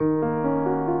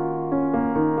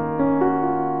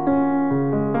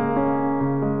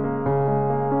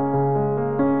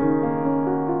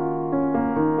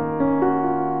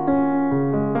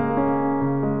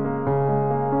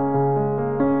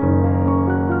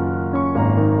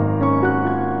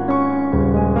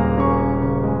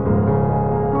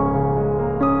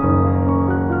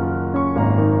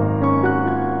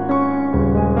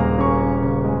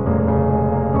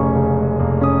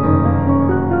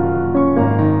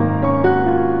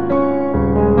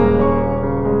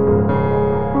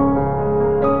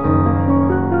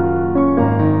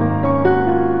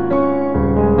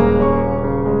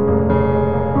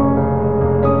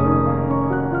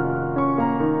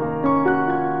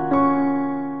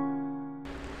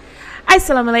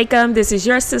Assalamu alaikum. This is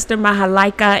your sister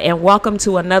Mahalaika, and welcome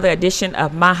to another edition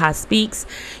of Maha Speaks.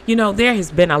 You know, there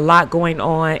has been a lot going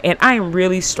on, and I am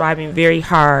really striving very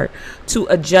hard to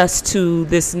adjust to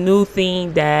this new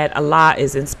thing that Allah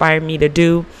is inspiring me to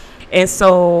do. And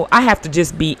so I have to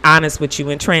just be honest with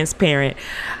you and transparent.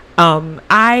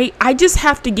 I just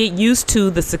have to get used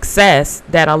to the success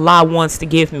that Allah wants to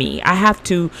give me. I have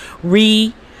to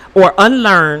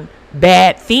unlearn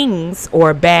bad things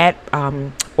or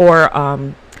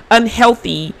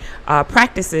unhealthy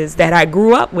practices that I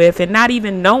grew up with and not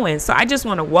even knowing. So I just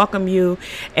want to welcome you,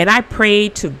 and I pray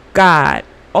to God,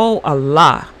 oh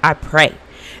Allah, I pray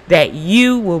that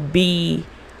you will be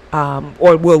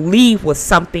or will leave with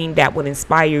something that would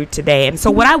inspire you today. And so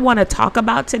what I want to talk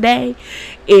about today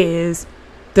is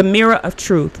the mirror of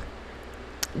truth.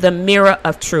 The mirror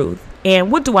of truth.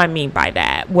 And what do I mean by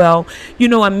that? Well, you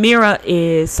know, a mirror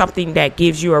is something that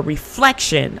gives you a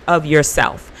reflection of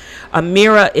yourself. A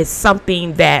mirror is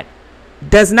something that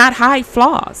does not hide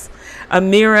flaws. A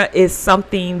mirror is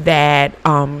something that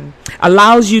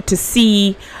allows you to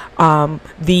see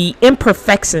the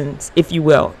imperfections, if you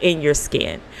will, in your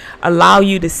skin. Allow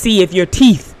you to see if your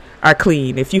teeth are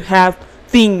clean, if you have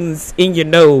things in your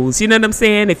nose, you know what I'm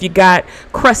saying? If you got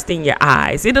crust in your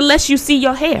eyes, it'll let you see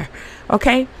your hair.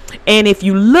 Okay. And if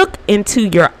you look into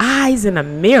your eyes in a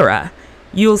mirror,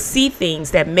 you'll see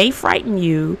things that may frighten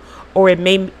you or it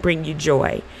may bring you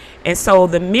joy. And so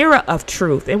the mirror of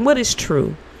truth. And what is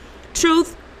true?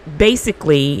 Truth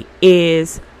basically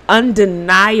is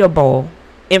undeniable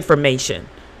information.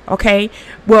 Okay.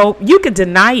 Well, you could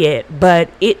deny it, but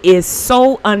it is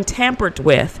so untampered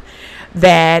with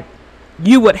that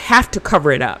you would have to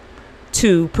cover it up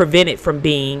to prevent it from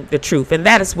being the truth. And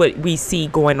that is what we see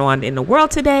going on in the world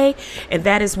today. And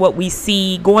that is what we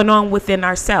see going on within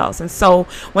ourselves. And so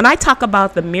when I talk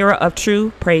about the mirror of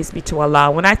truth, praise be to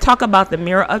Allah. When I talk about the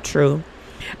mirror of truth,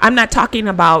 I'm not talking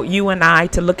about you and I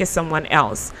to look at someone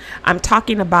else. I'm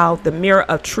talking about the mirror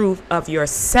of truth of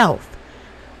yourself.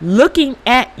 Looking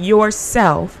at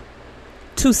yourself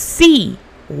to see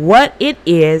what it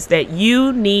is that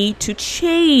you need to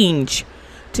change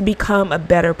to become a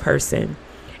better person.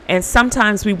 And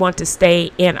sometimes we want to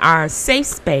stay in our safe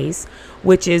space,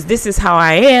 which is, this is how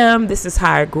I am, this is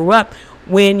how I grew up,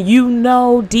 when you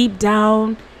know deep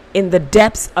down in the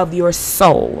depths of your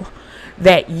soul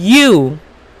that you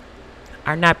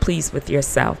are not pleased with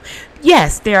yourself.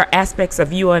 Yes, there are aspects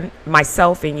of you and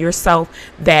myself and yourself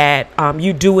that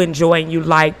you do enjoy and you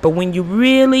like, but when you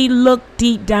really look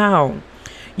deep down,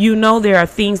 you know there are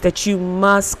things that you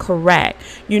must correct.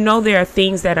 You know there are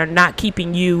things that are not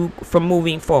keeping you from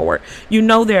moving forward. You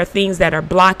know there are things that are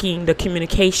blocking the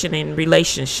communication in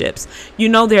relationships. You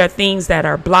know there are things that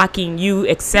are blocking you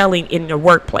excelling in your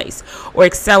workplace or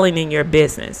excelling in your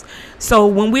business. So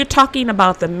when we're talking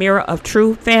about the mirror of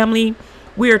truth, family,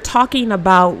 we're talking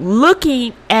about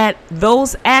looking at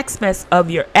those aspects of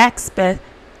your of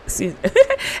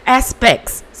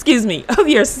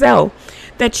yourself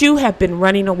that you have been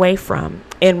running away from.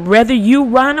 And whether you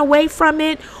run away from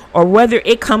it or whether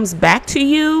it comes back to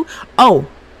you,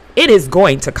 it is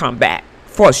going to come back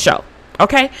for sure.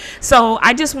 Okay, so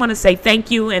I just want to say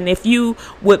thank you. And if you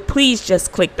would please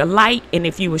just click the like, and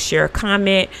if you would share a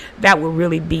comment, that would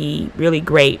really be really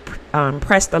great.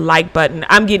 Press the like button.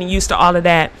 I'm getting used to all of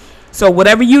that. So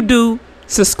whatever you do,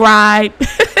 subscribe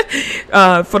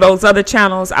for those other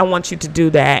channels. I want you to do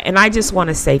that. And I just want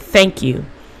to say thank you.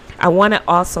 I want to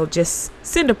also just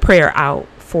send a prayer out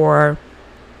for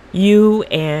you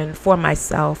and for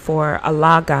myself, for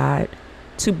Allah God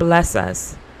to bless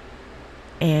us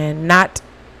and not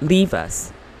leave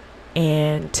us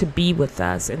and to be with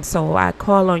us. And so I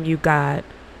call on you, God,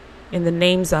 in the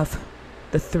names of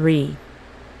the three,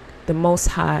 the Most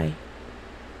High,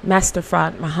 Master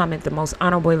Fard Muhammad, the Most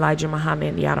Honorable Elijah Muhammad,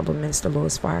 and the Honorable Minister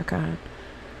Louis Farrakhan.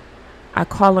 I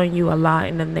call on you, Allah,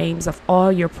 in the names of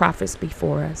all your prophets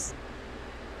before us.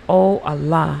 Oh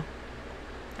Allah,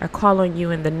 I call on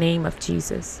you in the name of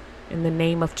Jesus, in the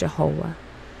name of Jehovah,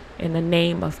 in the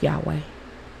name of Yahweh.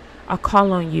 I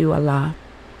call on you, Allah,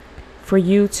 for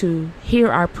you to hear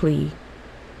our plea,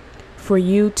 for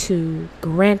you to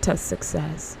grant us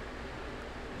success,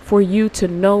 for you to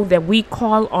know that we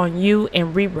call on you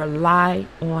and we rely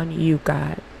on you,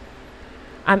 God.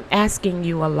 I'm asking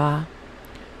you, Allah,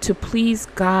 to please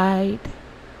guide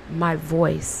my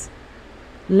voice.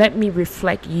 Let me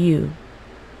reflect you.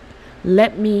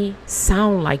 Let me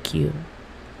sound like you.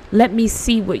 Let me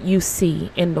see what you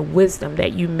see in the wisdom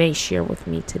that you may share with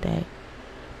me today.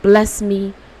 Bless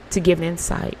me to give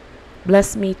insight.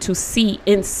 Bless me to see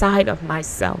inside of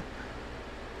myself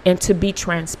and to be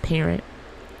transparent.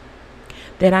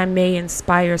 that I may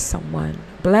inspire someone.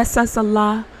 Bless us,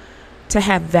 Allah, to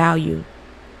have value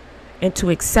and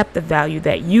to accept the value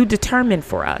that you determine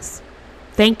for us.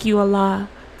 Thank you, Allah,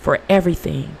 for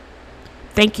everything.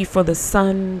 Thank you for the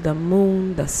sun, the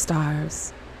moon, the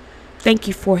stars. Thank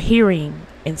you for hearing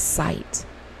and sight.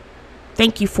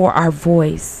 Thank you for our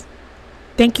voice.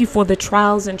 Thank you for the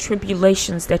trials and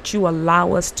tribulations that you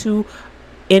allow us to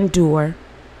endure.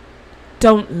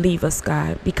 Don't leave us,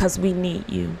 God, because we need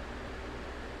you.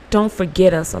 Don't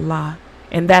forget us, Allah.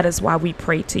 And that is why we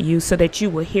pray to you, so that you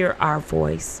will hear our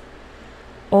voice.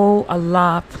 Oh,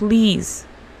 Allah, please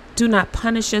do not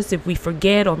punish us if we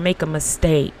forget or make a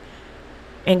mistake.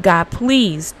 And God,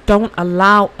 please don't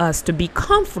allow us to be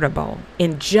comfortable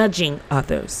in judging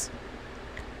others.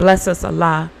 Bless us,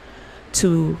 Allah,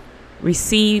 to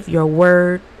receive your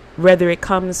word, whether it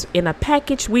comes in a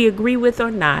package we agree with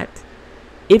or not.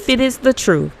 If it is the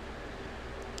truth,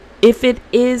 if it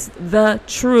is the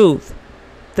truth,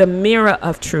 the mirror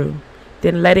of truth,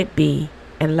 then let it be,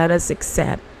 and let us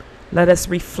accept, let us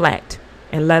reflect,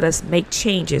 and let us make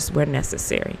changes where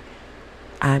necessary.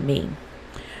 Ameen.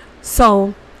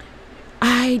 So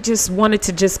I just wanted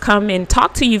to just come and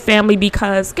talk to you, family,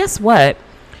 because guess what?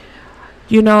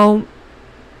 You know,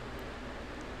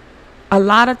 a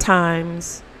lot of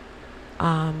times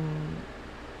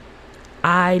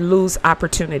I lose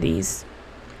opportunities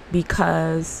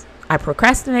because I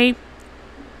procrastinate,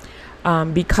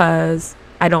 because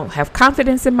I don't have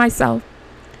confidence in myself,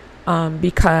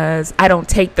 because I don't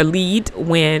take the lead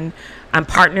when I'm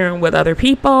partnering with other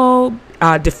people,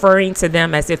 deferring to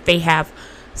them as if they have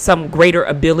some greater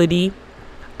ability.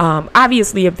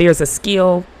 Obviously, if there's a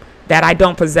skill that I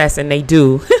don't possess and they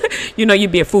do, you know,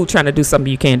 you'd be a fool trying to do something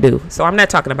you can't do. So I'm not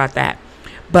talking about that.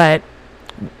 But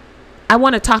I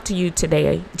want to talk to you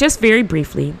today, just very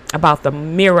briefly, about the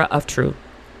mirror of truth.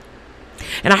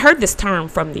 And I heard this term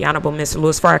from the Honorable Mr.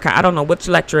 Louis Farrakhan. I don't know which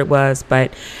lecture it was,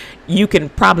 but you can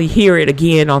probably hear it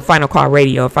again on Final Call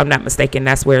Radio, if I'm not mistaken.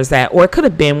 That's where it's at. Or it could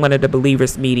have been one of the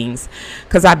Believers meetings,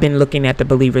 because I've been looking at the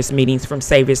Believers meetings from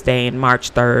Savior's Day and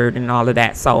March 3rd and all of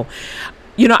that. So,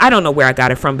 you know, I don't know where I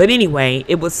got it from. But anyway,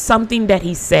 it was something that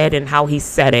he said and how he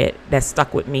said it that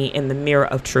stuck with me in the mirror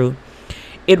of truth.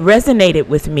 It resonated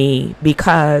with me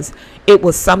because it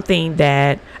was something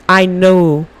that I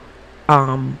knew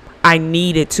I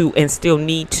needed to and still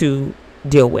need to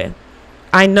deal with.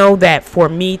 I know that for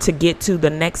me to get to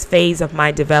the next phase of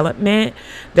my development,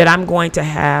 that I'm going to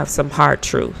have some hard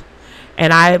truth.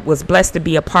 And I was blessed to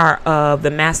be a part of the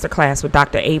masterclass with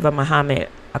Dr. Ava Muhammad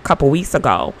a couple weeks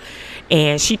ago.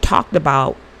 And she talked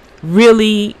about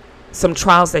really some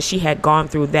trials that she had gone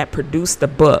through that produced the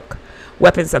book,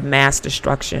 Weapons of Mass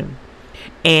Destruction.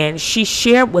 And she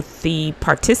shared with the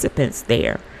participants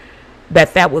there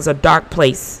that that was a dark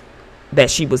place that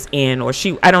she was in, or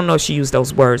I don't know if she used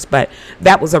those words, but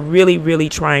that was a really, really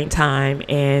trying time.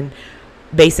 And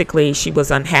basically she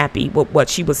was unhappy with what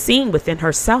she was seeing within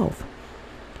herself.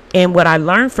 And what I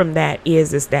learned from that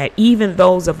is that even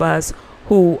those of us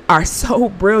who are so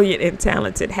brilliant and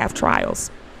talented have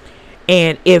trials.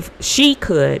 And if she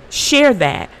could share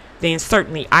that, then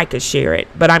certainly I could share it.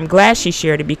 But I'm glad she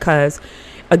shared it because,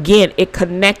 again, it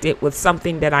connected with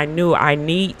something that I knew I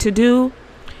need to do.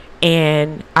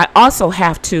 And I also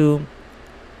have to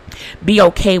be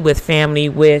okay with family,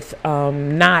 with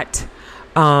not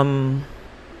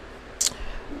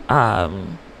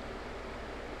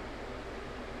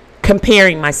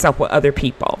comparing myself with other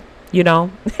people, you know.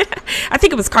 I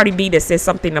think it was Cardi B that said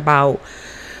something about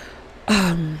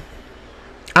I'm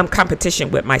competition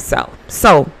with myself.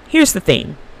 So here's the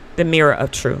thing, the mirror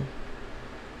of truth.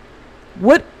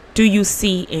 What do you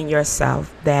see in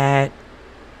yourself that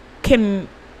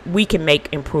we can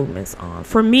make improvements on?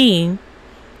 For me,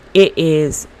 it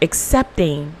is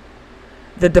accepting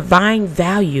the divine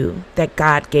value that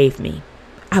God gave me.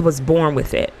 I was born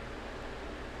with it.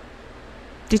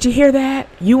 Did you hear that?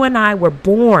 You and I were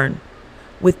born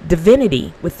with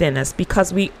divinity within us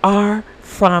because we are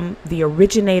from the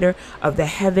originator of the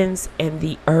heavens and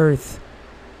the earth.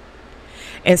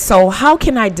 And so how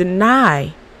can I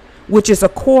deny, which is a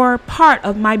core part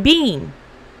of my being?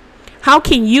 How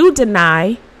can you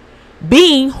deny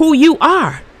being who you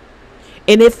are?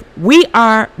 And if we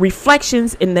are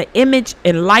reflections in the image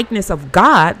and likeness of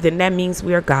God, then that means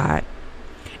we are God.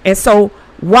 And so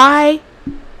why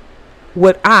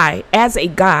would I, as a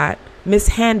God,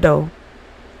 mishandle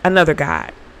another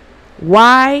God?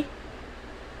 Why,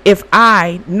 if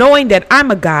I, knowing that I'm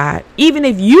a God, even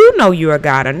if you know you're a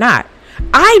God or not,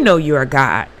 I know you're a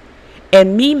God,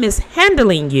 and me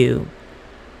mishandling you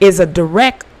is a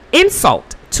direct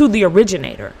insult to the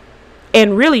originator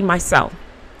and really myself.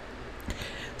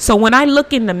 So when I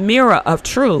look in the mirror of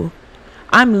truth,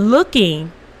 I'm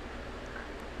looking,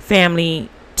 family,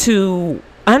 to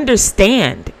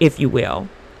understand, if you will,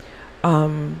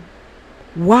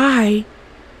 why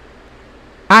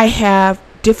I have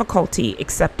difficulty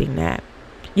accepting that.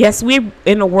 Yes, we're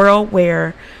in a world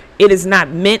where it is not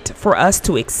meant for us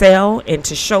to excel and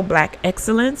to show black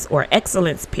excellence or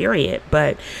excellence, period.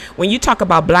 But when you talk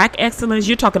about black excellence,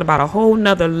 you're talking about a whole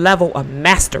nother level of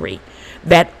mastery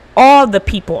that all the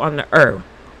people on the earth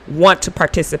want to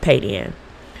participate in.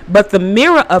 But the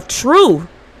mirror of truth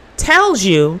tells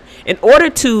you, in order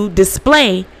to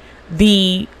display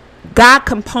the God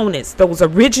components, those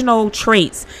original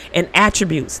traits and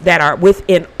attributes that are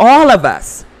within all of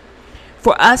us,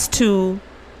 for us to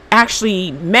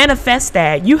actually manifest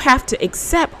that, you have to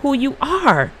accept who you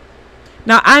are.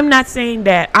 Now, I'm not saying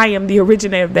that I am the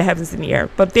originator of the heavens and the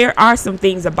earth, but there are some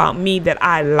things about me that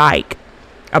I like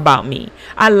about me.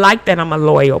 I like that I'm a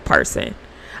loyal person.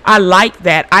 I like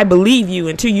that I believe you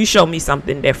until you show me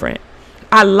something different.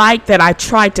 I like that I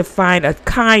try to find a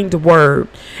kind word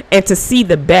and to see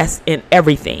the best in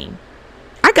everything.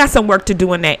 I got some work to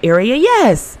do in that area,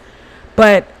 yes.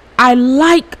 But I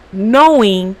like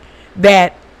knowing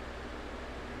that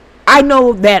I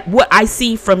know that what I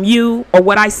see from you, or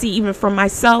what I see even from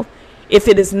myself, if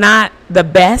it is not the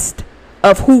best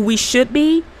of who we should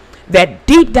be, that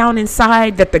deep down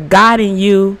inside, that the God in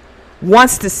you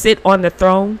wants to sit on the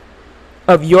throne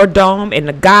of your dome, and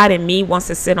the God in me wants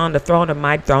to sit on the throne of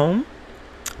my dome,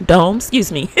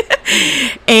 excuse me.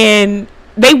 And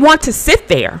they want to sit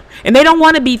there, and they don't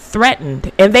want to be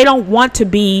threatened, and they don't want to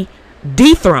be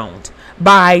dethroned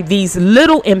by these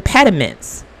little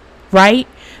impediments, right,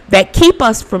 that keep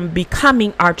us from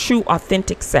becoming our true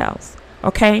authentic selves.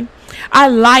 Okay, I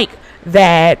like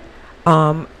that.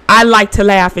 I like to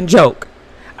laugh and joke.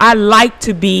 I like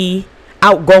to be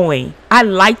outgoing. I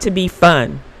like to be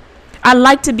fun. I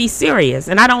like to be serious,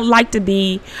 and I like to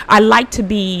be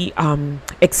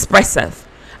expressive.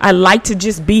 I like to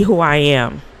just be who I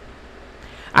am.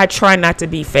 I try not to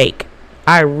be fake.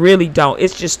 I really don't.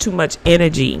 It's just too much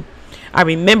energy. I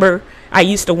remember I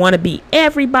used to want to be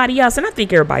everybody else, and I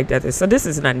think everybody does this, so this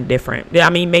is nothing different. I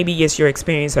mean, maybe it's your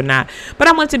experience or not, but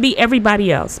I want to be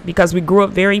everybody else because we grew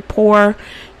up very poor.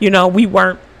 You know,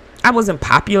 I wasn't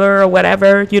popular or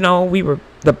whatever. You know, we were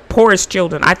the poorest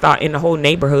children, I thought, in the whole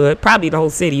neighborhood, probably the whole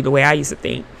city, the way I used to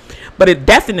think, but it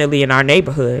definitely in our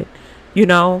neighborhood. You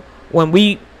know, when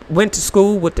we went to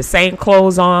school with the same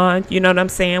clothes on, you know what I'm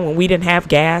saying? When we didn't have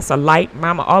gas or light,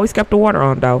 mama always kept the water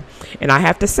on though. And I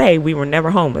have to say, we were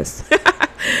never homeless.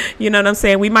 You know what I'm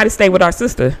saying? We might have stayed with our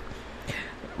sister,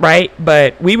 right?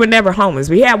 But we were never homeless.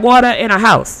 We had water in our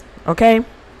house, okay?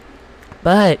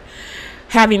 But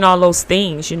having all those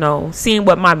things, you know, seeing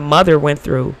what my mother went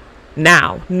through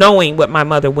now, knowing what my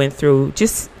mother went through,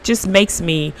 just makes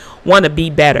me want to be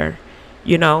better.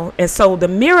 You know, and so the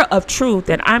mirror of truth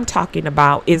that I'm talking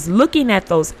about is looking at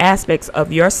those aspects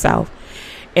of yourself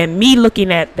and me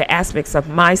looking at the aspects of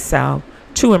myself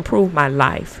to improve my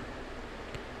life.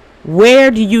 Where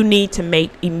do you need to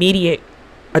make immediate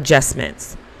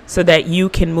adjustments so that you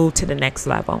can move to the next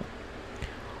level?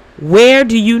 Where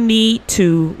do you need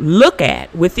to look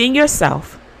at within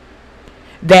yourself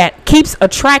that keeps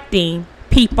attracting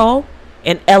people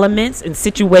and elements and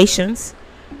situations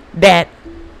that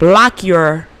block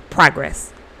your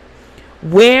progress?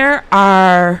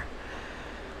 I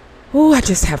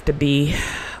just have to be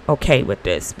okay with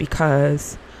this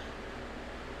because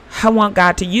I want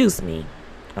God to use me.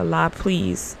 Allah,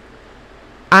 please.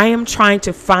 I am trying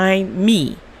to find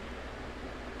me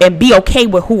and be okay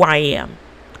with who I am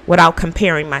without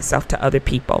comparing myself to other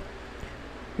people.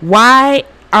 Why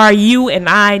are you and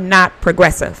I not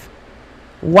progressive?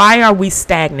 Why are we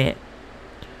stagnant?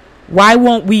 Why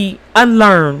won't we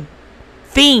unlearn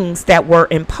things that were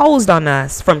imposed on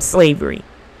us from slavery?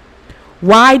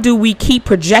 Why do we keep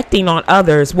projecting on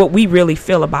others what we really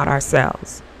feel about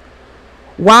ourselves?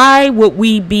 Why would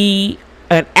we be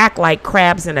and act like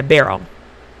crabs in a barrel,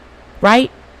 right?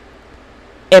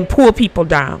 And pull people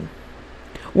down?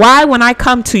 Why, when I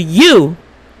come to you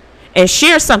and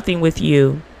share something with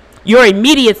you, your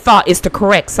immediate thought is to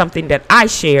correct something that I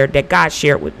shared, that God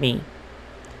shared with me,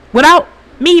 without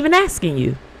me even asking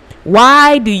you?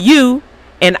 Why do you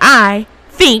and I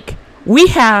think we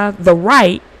have the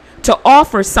right to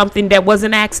offer something that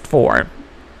wasn't asked for?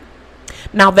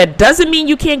 Now, that doesn't mean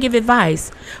you can't give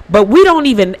advice, but we don't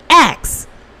even ask,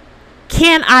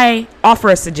 can I offer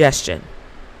a suggestion?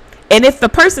 And if the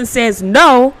person says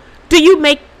no, do you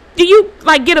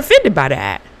get offended by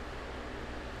that?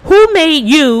 Who made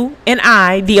you and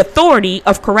I the authority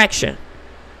of correction?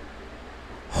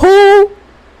 Who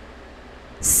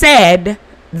said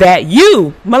that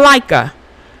you, Malika,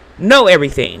 know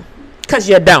everything, because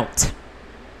you don't.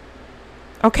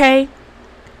 Okay?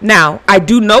 Now, I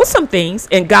do know some things,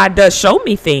 and God does show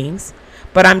me things,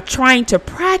 but I'm trying to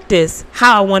practice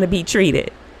how I want to be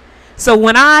treated. So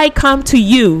when I come to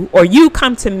you or you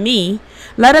come to me,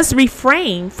 let us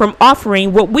refrain from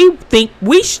offering what we think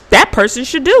that person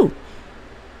should do.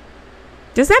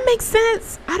 Does that make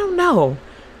sense? I don't know.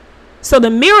 So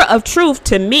the mirror of truth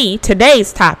to me,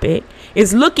 today's topic,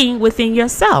 is looking within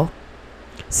yourself.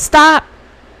 Stop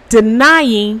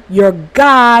denying your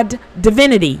God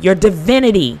divinity, your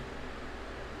divinity.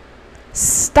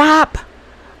 Stop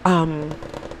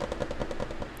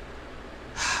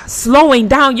slowing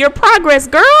down your progress,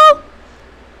 girl,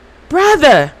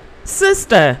 brother,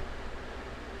 sister.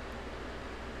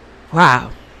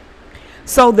 Wow.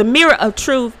 So the mirror of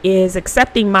truth is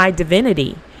accepting my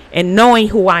divinity and knowing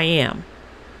who I am.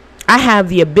 I have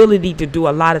the ability to do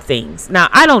a lot of things. Now,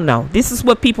 I don't know. This is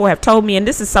what people have told me, and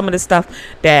this is some of the stuff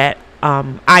that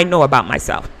I know about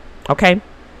myself. Okay.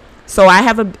 So I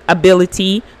have an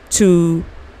ability to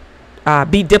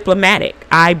be diplomatic.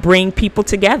 I bring people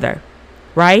together,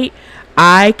 right?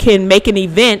 I can make an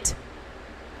event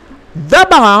the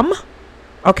bomb.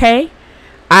 Okay.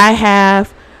 I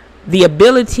have the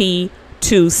ability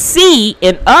to see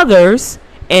in others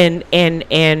and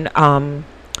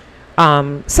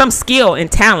some skill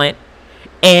and talent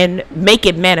and make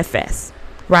it manifest,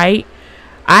 right?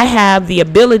 I have the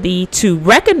ability to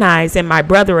recognize in my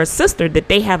brother or sister that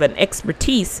they have an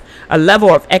expertise, a level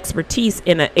of expertise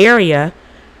in an area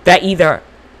that either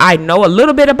I know a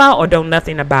little bit about or don't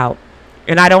nothing about.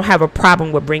 And I don't have a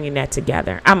problem with bringing that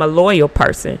together. I'm a loyal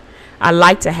person. I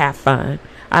like to have fun.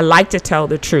 I like to tell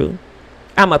the truth.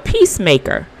 I'm a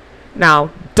peacemaker.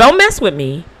 Now, don't mess with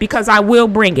me, because I will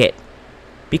bring it,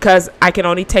 because I can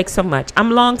only take so much.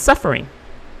 I'm long suffering,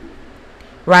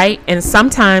 right? And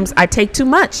sometimes I take too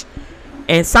much.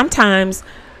 And sometimes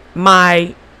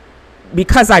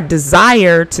because I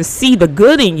desire to see the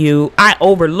good in you, I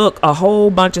overlook a whole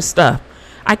bunch of stuff.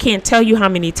 I can't tell you how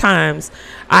many times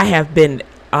I have been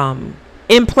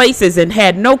in places and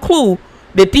had no clue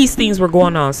that these things were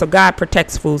going on. So God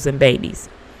protects fools and babies,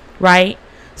 right?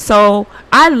 So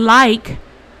I like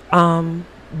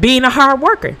being a hard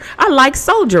worker. I like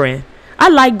soldiering. I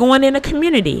like going in a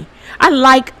community. I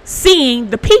like seeing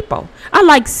the people. I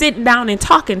like sitting down and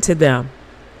talking to them.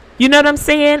 You know what I'm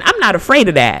saying? I'm not afraid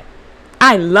of that.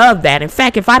 I love that. In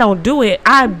fact, if I don't do it,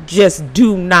 I just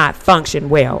do not function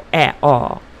well at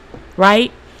all.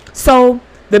 Right? So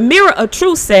the mirror of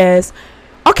truth says,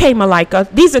 okay, Malika,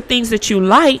 these are things that you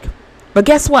like. But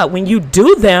guess what? When you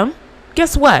do them,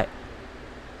 guess what?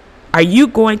 Are you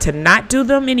going to not do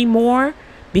them anymore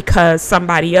because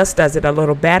somebody else does it a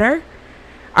little better?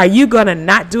 Are you going to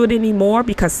not do it anymore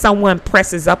because someone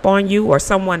presses up on you, or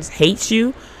someone hates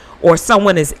you, or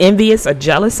someone is envious or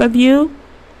jealous of you?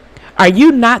 Are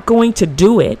you not going to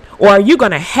do it? Or are you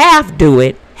going to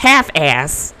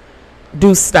half-ass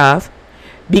do stuff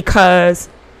because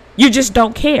you just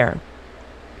don't care?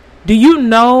 Do you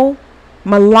know,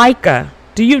 Malika,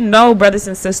 do you know, brothers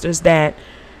and sisters, that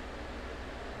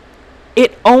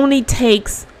it only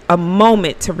takes a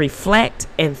moment to reflect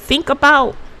and think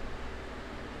about?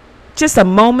 Just a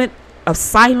moment of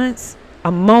silence,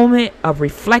 a moment of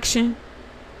reflection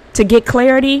to get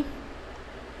clarity.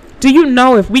 Do you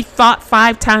know if we thought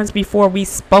 5 times before we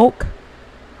spoke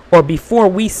or before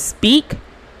we speak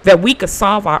that we could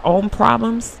solve our own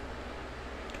problems?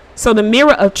 So the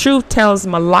mirror of truth tells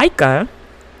Malika,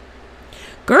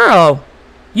 girl,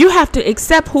 you have to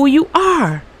accept who you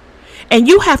are, and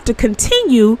you have to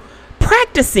continue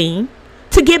practicing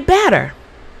to get better.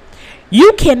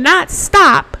 You cannot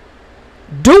stop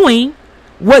doing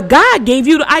what God gave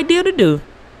you the idea to do.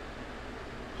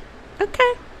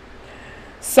 Okay.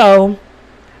 So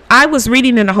I was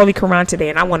reading in the Holy Quran today,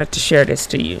 and I wanted to share this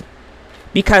to you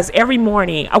because every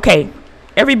morning, okay,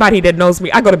 everybody that knows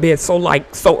me, I go to bed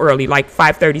so early, like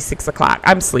 5:30, 6 o'clock.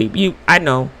 I'm asleep. I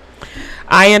know.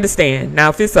 I understand. Now,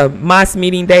 if it's a mosque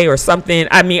meeting day or something,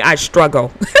 I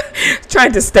struggle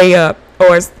trying to stay up,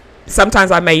 or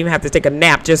sometimes I may even have to take a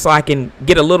nap just so I can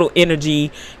get a little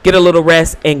energy, get a little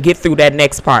rest, and get through that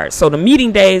next part. So the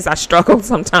meeting days, I struggle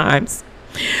sometimes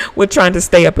with trying to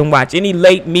stay up and watch any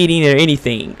late meeting or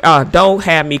anything. Don't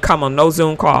have me come on no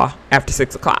Zoom call after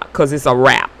 6 o'clock, because it's a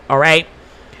wrap. All right.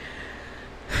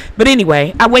 But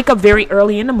anyway, I wake up very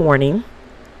early in the morning.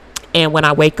 And when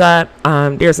I wake up,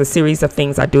 there's a series of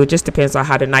things I do. It just depends on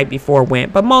how the night before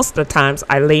went. But most of the times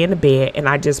I lay in the bed and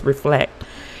I just reflect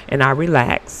and I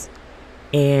relax.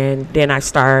 And then I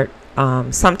start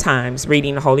sometimes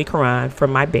reading the Holy Quran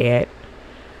from my bed.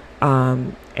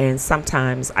 And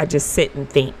sometimes I just sit and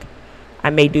think. I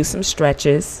may do some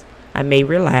stretches. I may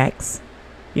relax,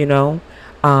 you know.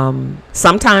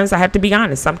 Sometimes I have to be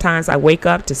honest. Sometimes I wake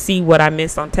up to see what I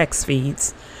miss on text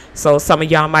feeds. So some of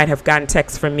y'all might have gotten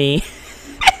texts from me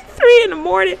 3 in the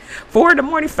morning, 4 in the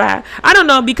morning, 5. I don't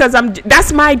know, because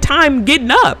that's my time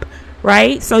getting up,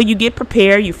 right? So you get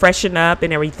prepared, you freshen up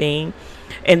and everything.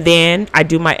 And then I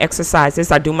do my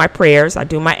exercises. I do my prayers. I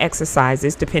do my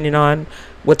exercises. Depending on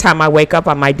what time I wake up,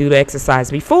 I might do the exercise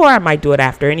before. I might do it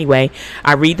after. Anyway,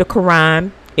 I read the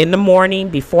Quran in the morning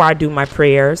before I do my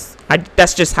prayers.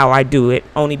 That's just how I do it,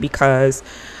 only because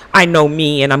I know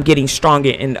me and I'm getting stronger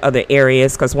in other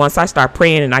areas. Because once I start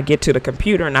praying and I get to the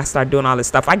computer and I start doing all this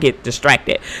stuff, I get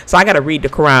distracted. So I got to read the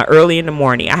Quran early in the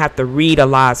morning. I have to read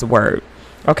Allah's word.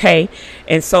 Okay.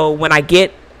 And so when I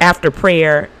get after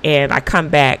prayer and I come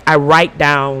back, I write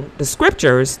down the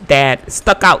scriptures that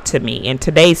stuck out to me. In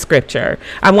today's scripture,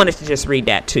 I wanted to just read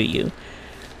that to you.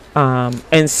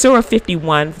 In Surah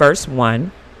 51, verse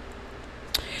 1,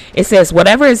 it says,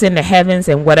 whatever is in the heavens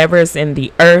and whatever is in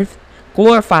the earth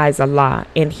glorifies Allah,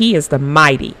 and He is the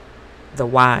mighty, the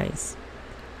wise.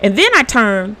 And then I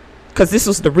turn, because this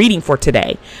was the reading for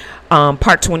today,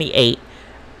 part 28.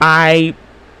 I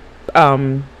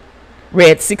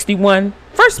read 61,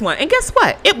 first one. And guess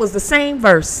what? It was the same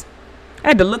verse. I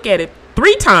had to look at it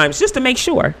 3 times just to make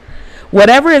sure.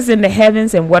 Whatever is in the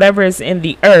heavens and whatever is in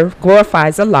the earth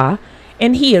glorifies Allah,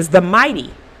 and He is the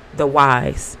mighty, the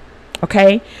wise.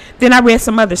 Okay. Then I read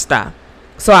some other stuff.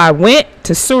 So I went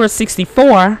to Surah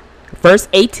 64, verse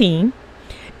 18,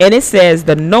 and it says,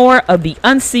 the knower of the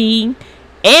unseen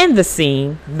and the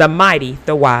seen, the mighty,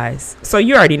 the wise. So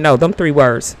you already know them 3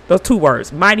 words, those 2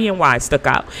 words, mighty and wise, stuck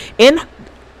out. In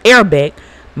Arabic,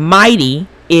 mighty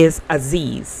is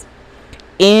Aziz.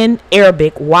 In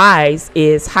Arabic, wise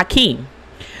is Hakim.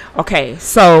 Okay,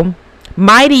 so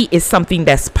mighty is something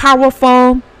that's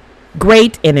powerful,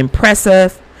 great, and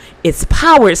impressive. Its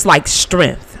power is like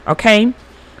strength. Okay,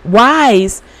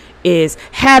 wise is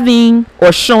having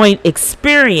or showing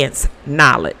experience,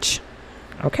 knowledge.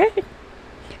 Okay,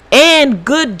 and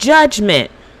good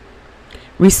judgment,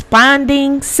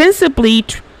 responding sensibly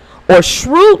or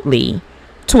shrewdly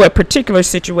to a particular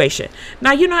situation.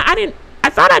 Now, you know, I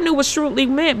thought I knew what shrewdly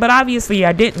meant, but obviously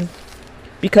I didn't,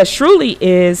 because shrewdly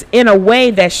is in a way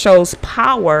that shows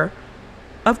power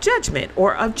of judgment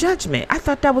or of judgment. I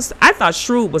thought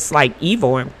shrewd was like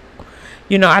evil, and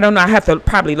you know, I don't know. I have to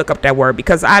probably look up that word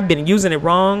because I've been using it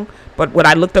wrong, but what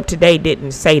I looked up today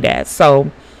didn't say that.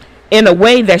 So in a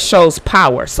way that shows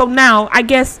power. So now I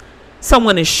guess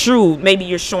someone is shrewd. Maybe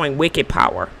you're showing wicked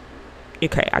power.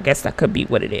 Okay, I guess that could be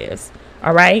what it is.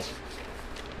 All right.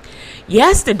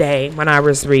 Yesterday when I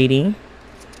was reading,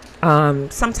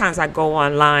 sometimes I go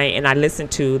online and I listen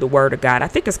to the Word of God. I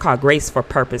think it's called Grace for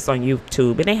Purpose on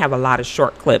YouTube, and they have a lot of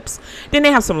short clips. Then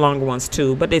they have some longer ones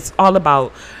too, but it's all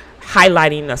about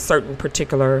highlighting a certain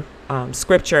particular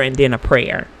scripture and then a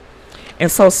prayer.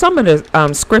 And so some of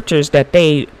the scriptures that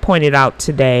they pointed out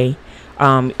today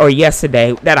or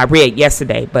yesterday, that I read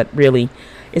yesterday, but really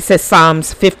it says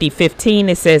Psalms 50:15.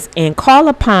 It says, and call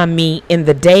upon me in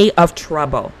the day of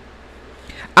trouble.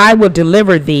 I will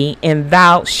deliver thee, and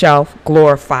thou shalt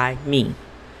glorify me.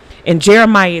 In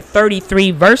Jeremiah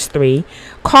 33, verse 3,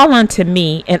 call unto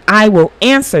me, and I will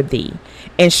answer thee,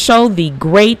 and show thee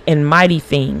great and mighty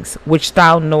things, which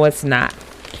thou knowest not.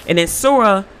 And in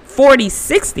Surah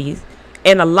 40:60,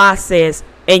 and Allah says,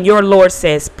 and your Lord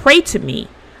says, pray to me,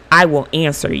 I will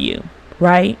answer you.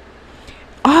 Right?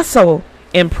 Also,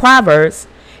 in Proverbs,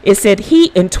 it said, he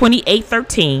in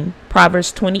 28:13,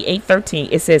 Proverbs 28:13,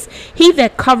 it says, he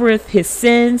that covereth his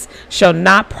sins shall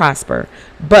not prosper,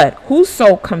 but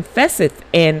whoso confesseth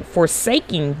and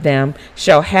forsaking them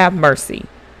shall have mercy.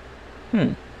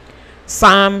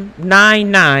 Psalm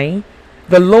 9:9,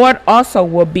 the Lord also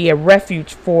will be a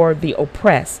refuge for the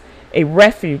oppressed, a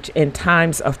refuge in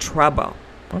times of trouble.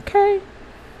 Okay.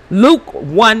 Luke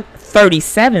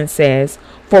 1:37 says,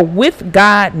 for with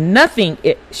God nothing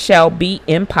it shall be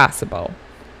impossible.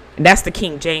 And that's the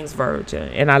King James Version.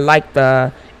 And I like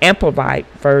the Amplified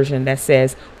Version that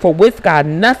says, for with God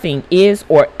nothing is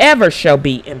or ever shall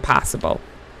be impossible.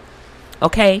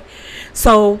 Okay.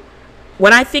 So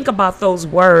when I think about those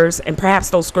words, and perhaps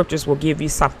those scriptures will give you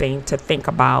something to think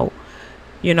about,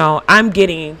 you know, I'm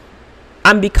becoming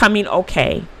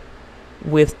okay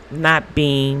with not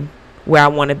being where I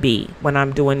want to be when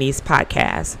I'm doing these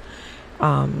podcasts.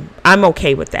 I'm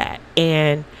okay with that,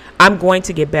 and I'm going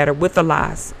to get better with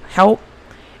Allah's help,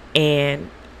 and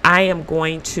I am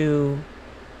going to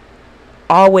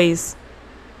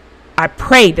I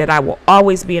pray that I will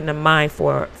always be in the mind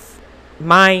for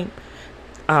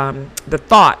the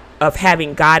thought of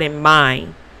having God in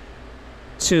mind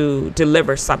to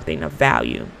deliver something of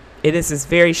value. It is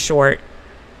very short,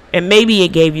 and maybe it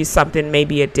gave you something,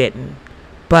 maybe it didn't.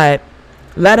 But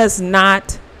let us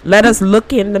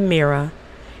look in the mirror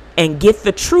and get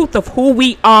the truth of who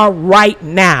we are right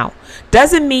now.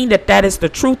 Doesn't mean that is the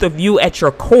truth of you at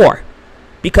your core,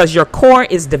 because your core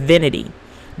is divinity.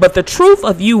 But the truth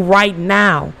of you right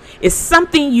now is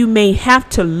something you may have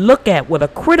to look at with a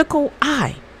critical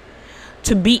eye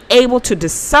to be able to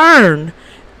discern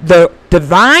the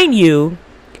divine you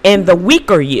and the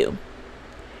weaker you,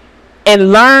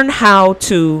 and learn how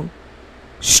to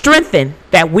strengthen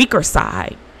that weaker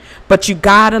side. But you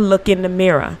gotta look in the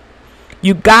mirror.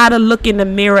 You gotta look in the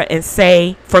mirror and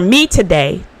say, for me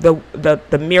today,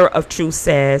 the mirror of truth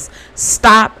says,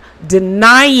 stop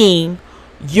denying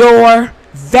your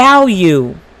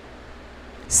value.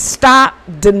 Stop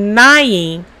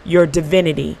denying your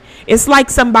divinity. It's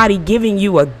like somebody giving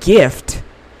you a gift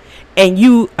and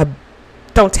you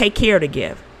don't take care of the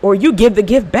gift, or you give the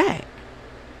gift back.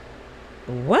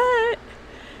 What?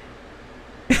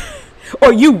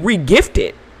 Or you re-gift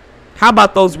it. How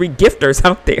about those re-gifters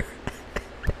out there?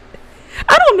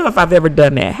 I don't know if I've ever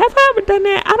done that. Have I ever done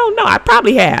that? I don't know. I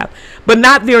probably have, but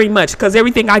not very much, because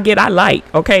everything I get, I like.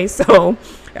 Okay, so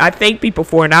I thank people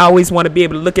for it, and I always want to be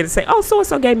able to look at it and say, oh,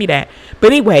 so-and-so gave me that.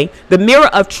 But anyway, the mirror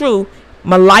of truth,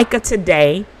 Malika,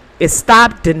 today is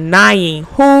stop denying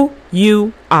who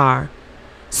you are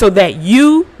so that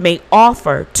you may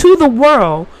offer to the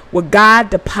world what God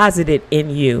deposited in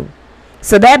you.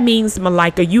 So that means,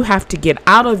 Malika, you have to get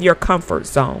out of your comfort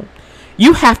zone.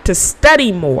 You have to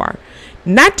study more.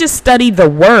 Not just study the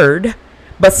word,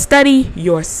 but study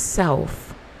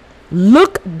yourself.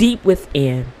 Look deep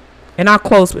within. And I'll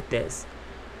close with this.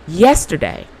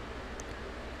 Yesterday,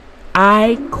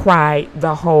 I cried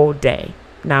the whole day.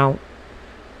 Now,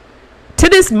 to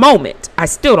this moment, I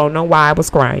still don't know why I was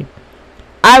crying.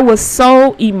 I was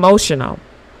so emotional,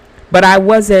 but I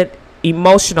wasn't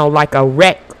emotional like a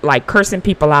wreck, like cursing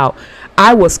people out.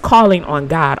 I was calling on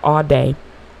God all day.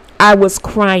 I was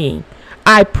crying.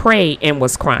 I prayed and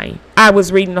was crying. I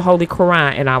was reading the Holy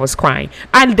Quran and I was crying.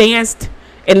 I danced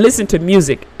and listened to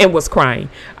music and was crying.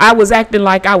 I was acting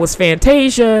like I was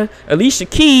Fantasia, Alicia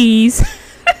Keys,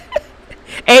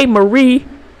 A. Marie,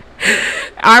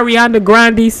 Ariana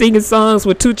Grande singing songs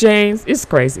with 2 Chainz. It's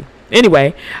crazy.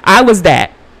 Anyway, I was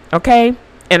that, okay?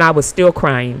 And I was still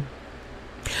crying.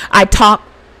 I talked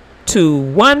to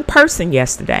one person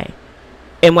yesterday,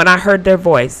 and when I heard their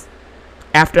voice,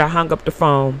 after I hung up the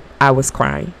phone, I was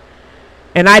crying.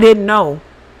 And I didn't know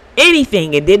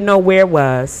anything and didn't know where it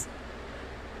was,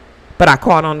 but I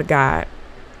called on to God.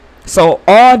 So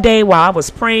all day while I was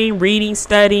praying, reading,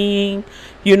 studying,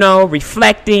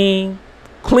 reflecting,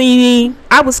 cleaning,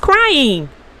 I was crying.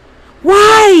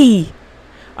 Why?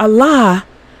 Allah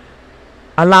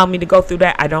allowed me to go through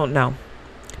that. I don't know.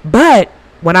 But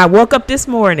when I woke up this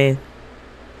morning,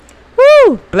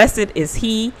 blessed is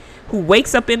he who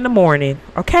wakes up in the morning.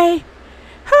 Okay.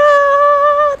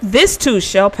 This too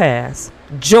shall pass.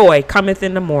 Joy cometh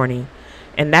in the morning.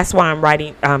 And that's why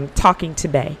I'm talking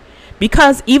today.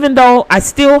 Because even though I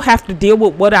still have to deal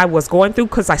with what I was going through,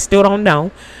 because I still don't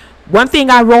know, one thing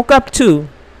I woke up to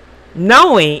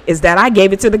knowing is that I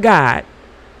gave it to the God.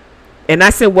 And I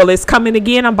said, well, it's coming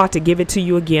again. I'm about to give it to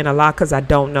you again, Allah, because I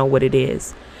don't know what it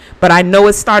is. But I know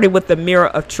it started with the mirror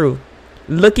of truth,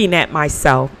 looking at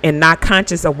myself and not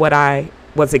conscious of what I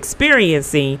was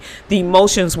experiencing. The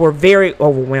emotions were very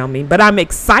overwhelming, but I'm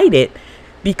excited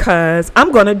because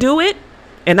I'm going to do it.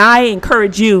 And I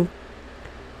encourage you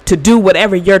to do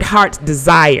whatever your heart's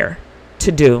desire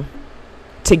to do,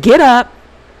 to get up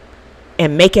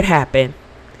and make it happen.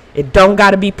 It don't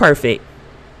got to be perfect.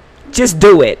 Just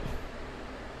do it.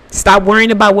 Stop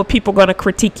worrying about what people are going to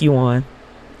critique you on.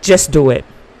 Just do it.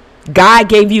 God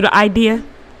gave you the idea.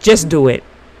 Just do it.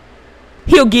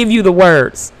 He'll give you the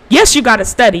words. Yes, you got to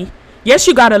study. Yes,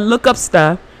 you got to look up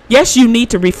stuff. Yes, you need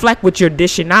to reflect what you're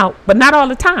dishing out, but not all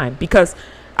the time, because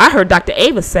I heard Dr.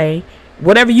 Ava say,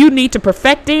 whatever you need to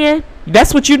perfect in,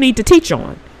 that's what you need to teach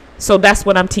on. So that's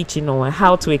what I'm teaching on,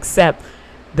 how to accept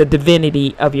the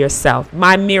divinity of yourself.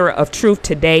 My mirror of truth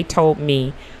today told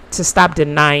me to stop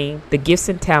denying the gifts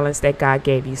and talents that God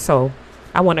gave you. So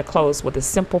I want to close with a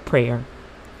simple prayer,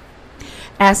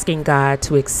 asking God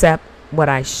to accept what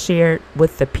I shared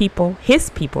with the people, his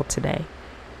people today.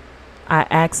 I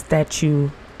ask that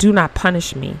you do not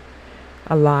punish me,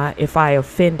 Allah, if I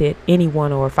offended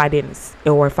anyone, or if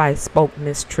I spoke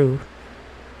mistruth.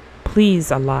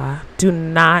 Please, Allah, do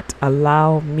not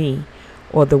allow me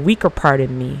or the weaker part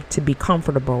in me to be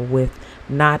comfortable with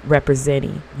not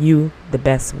representing you the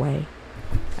best way.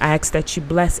 I ask that you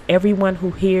bless everyone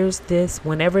who hears this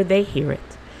whenever they hear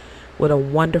it with a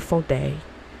wonderful day.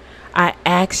 I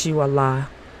ask you, Allah,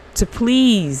 to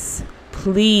please,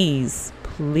 please,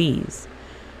 please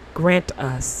grant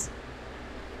us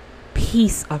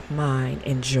peace of mind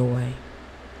and joy.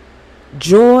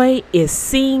 Joy is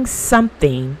seeing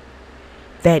something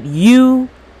that you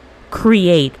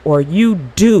create or you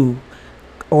do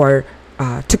or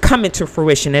to come into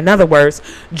fruition. In other words,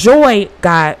 joy,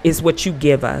 God, is what you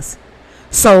give us.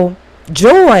 So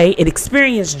joy, and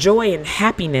experience joy and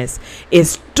happiness,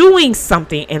 is doing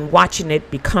something and watching it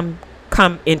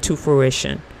come into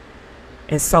fruition.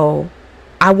 And so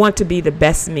I want to be the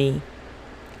best me.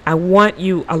 I want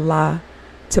you, Allah,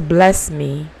 to bless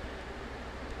me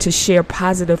to share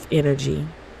positive energy.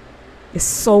 There's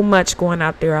so much going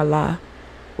out there, Allah,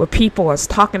 where people are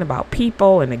talking about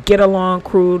people and a get along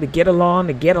crew, to get along,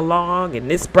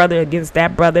 and this brother against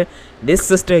that brother, this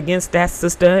sister against that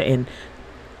sister, and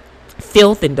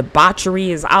filth and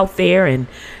debauchery is out there, and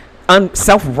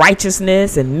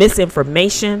self-righteousness and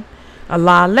misinformation.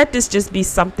 Allah, let this just be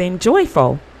something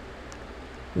joyful.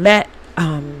 Let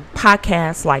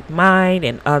podcasts like mine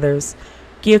and others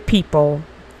give people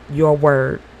your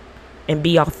word and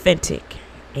be authentic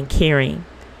and caring.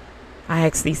 I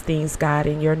ask these things, God,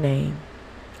 in your name.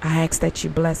 I ask that you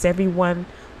bless everyone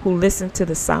who listens to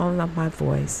the sound of my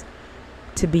voice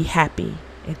to be happy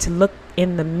and to look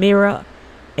in the mirror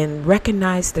and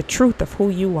recognize the truth of who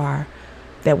you are,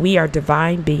 that we are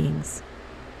divine beings,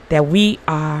 that we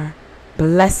are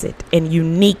blessed and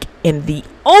unique, and the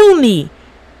only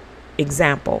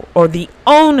example or the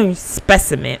only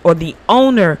specimen or the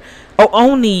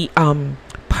only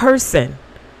person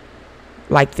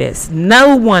like this.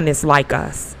 No one is like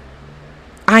us.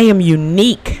 I am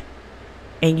unique,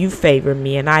 and you favor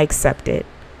me, and I accept it.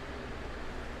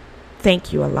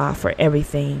 Thank you, Allah, for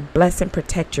everything. Bless and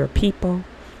protect your people.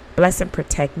 Bless and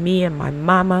protect me and my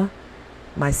mama,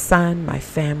 my son, my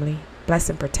family. Bless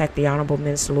and protect the Honorable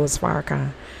Minister Louis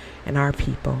Farrakhan and our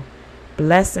people.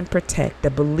 Bless and protect the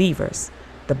believers,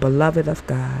 the beloved of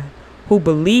God, who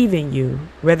believe in you,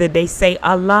 whether they say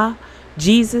Allah,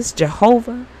 Jesus,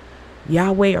 Jehovah,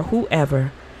 Yahweh, or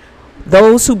whoever.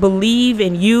 Those who believe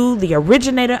in you, the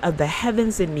originator of the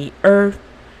heavens and the earth.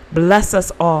 Bless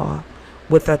us all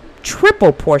with a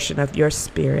triple portion of your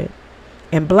spirit,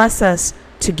 and bless us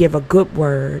to give a good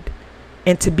word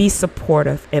and to be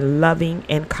supportive and loving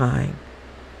and kind.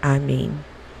 Amen.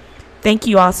 Thank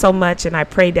you all so much, and I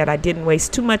pray that I didn't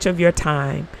waste too much of your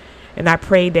time, and I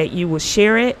pray that you will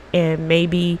share it and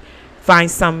maybe find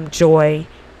some joy,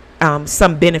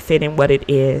 some benefit in what it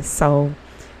is. So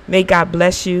may God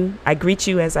bless you. I greet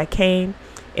you as I came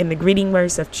in the greeting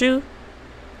words of truth.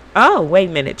 Oh, wait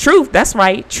a minute. Truth. That's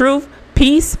right. Truth,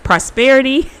 peace,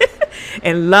 prosperity,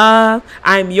 and love.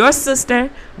 I'm your sister,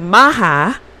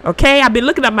 Maha. Okay, I've been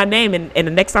looking up my name, and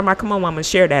the next time I come on, I'm going to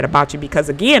share that about you, because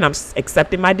again, I'm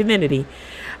accepting my divinity.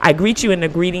 I greet you in the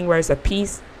greeting words of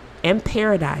peace and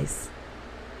paradise,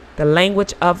 the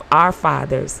language of our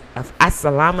fathers, of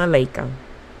Assalamu Alaikum.